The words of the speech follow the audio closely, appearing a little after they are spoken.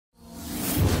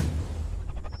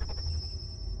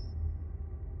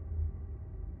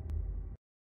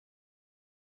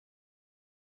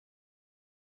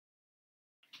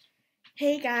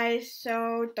Hey guys,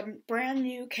 so the brand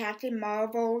new Captain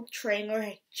Marvel trailer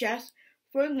has just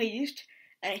released,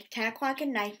 and it's 10 o'clock at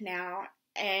night now,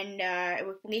 and it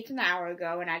was released an hour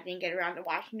ago, and I didn't get around to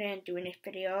watching it and doing this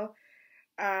video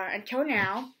until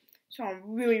now, so I'm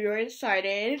really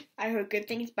excited. I heard good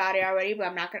things about it already, but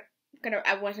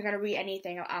I wasn't gonna read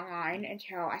anything online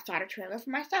until I saw the trailer for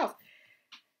myself.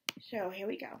 So here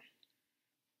we go.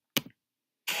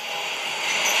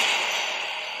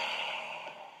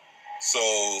 So,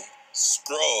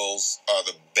 Skrulls are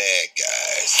the bad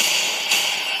guys.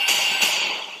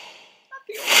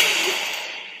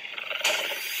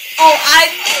 Oh, I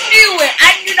knew it!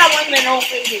 I knew that wasn't an old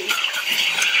movie.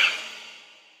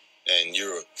 And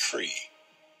you're a Kree,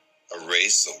 a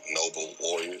race of noble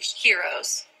warriors.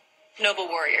 Heroes. Noble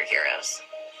warrior heroes.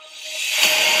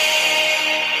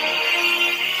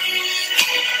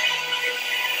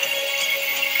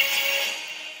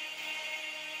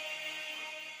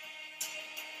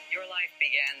 Your life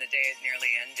began the day it nearly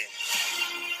ended.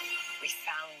 We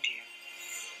found you.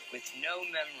 With no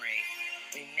memory,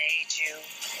 we made you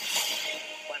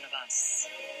one of us.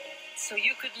 So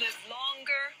you could live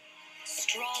longer,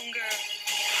 stronger,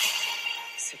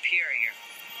 superior.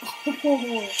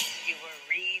 You were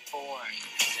reborn.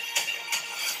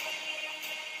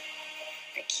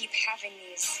 I keep having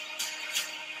these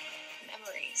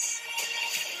memories.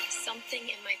 Something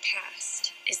in my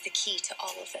past is the key to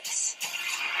all of this.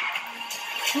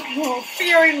 Oh,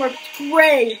 Fury looks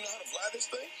great. You know how to fly this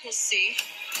thing? We'll see.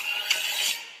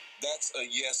 That's a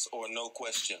yes or no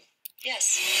question.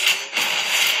 Yes.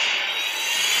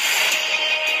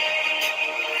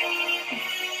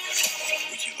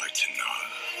 Would you like to know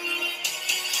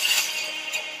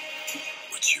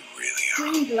what you really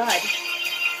are? Green blood.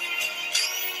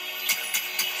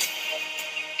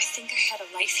 I think I had a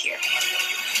life here.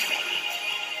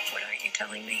 What aren't you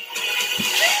telling me?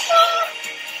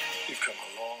 You've come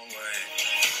a long way,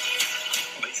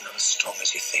 but you're not as strong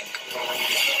as you think.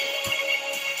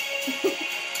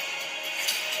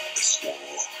 This war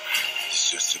is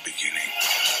just the beginning.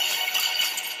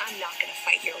 I'm not gonna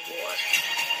fight your war.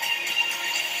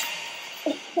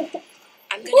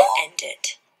 I'm gonna end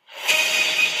it.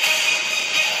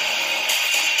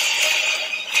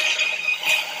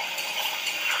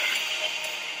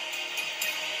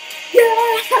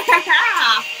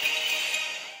 Yeah!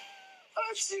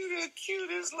 Aren't you the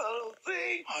cutest little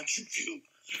thing? Aren't you cute?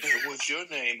 Hey, what's your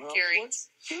name, huh? Fury.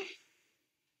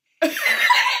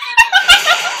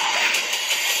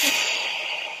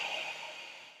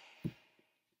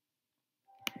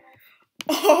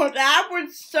 Oh, that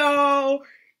was so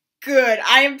good.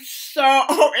 I am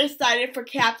so excited for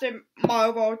Captain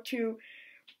Marvel to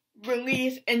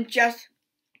release in just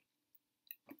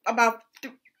about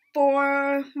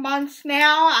 4 months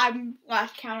now. I'm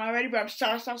lost count already, but I'm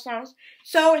so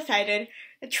excited.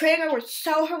 The trailer was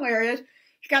so hilarious.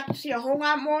 You got to see a whole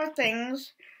lot more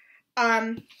things,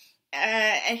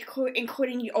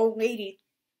 including the old lady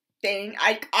thing.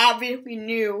 I obviously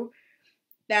knew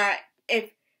that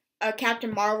if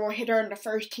Captain Marvel hit her in the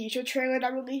first teaser trailer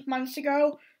that released months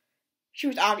ago, she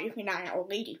was obviously not an old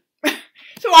lady.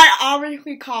 So I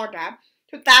obviously called that.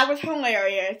 So that was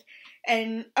hilarious.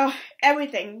 And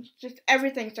everything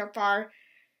so far.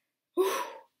 Whew.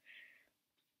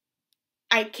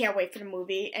 I can't wait for the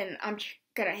movie, and I'm just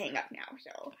gonna hang up now.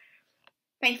 So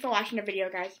thanks for watching the video,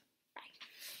 guys.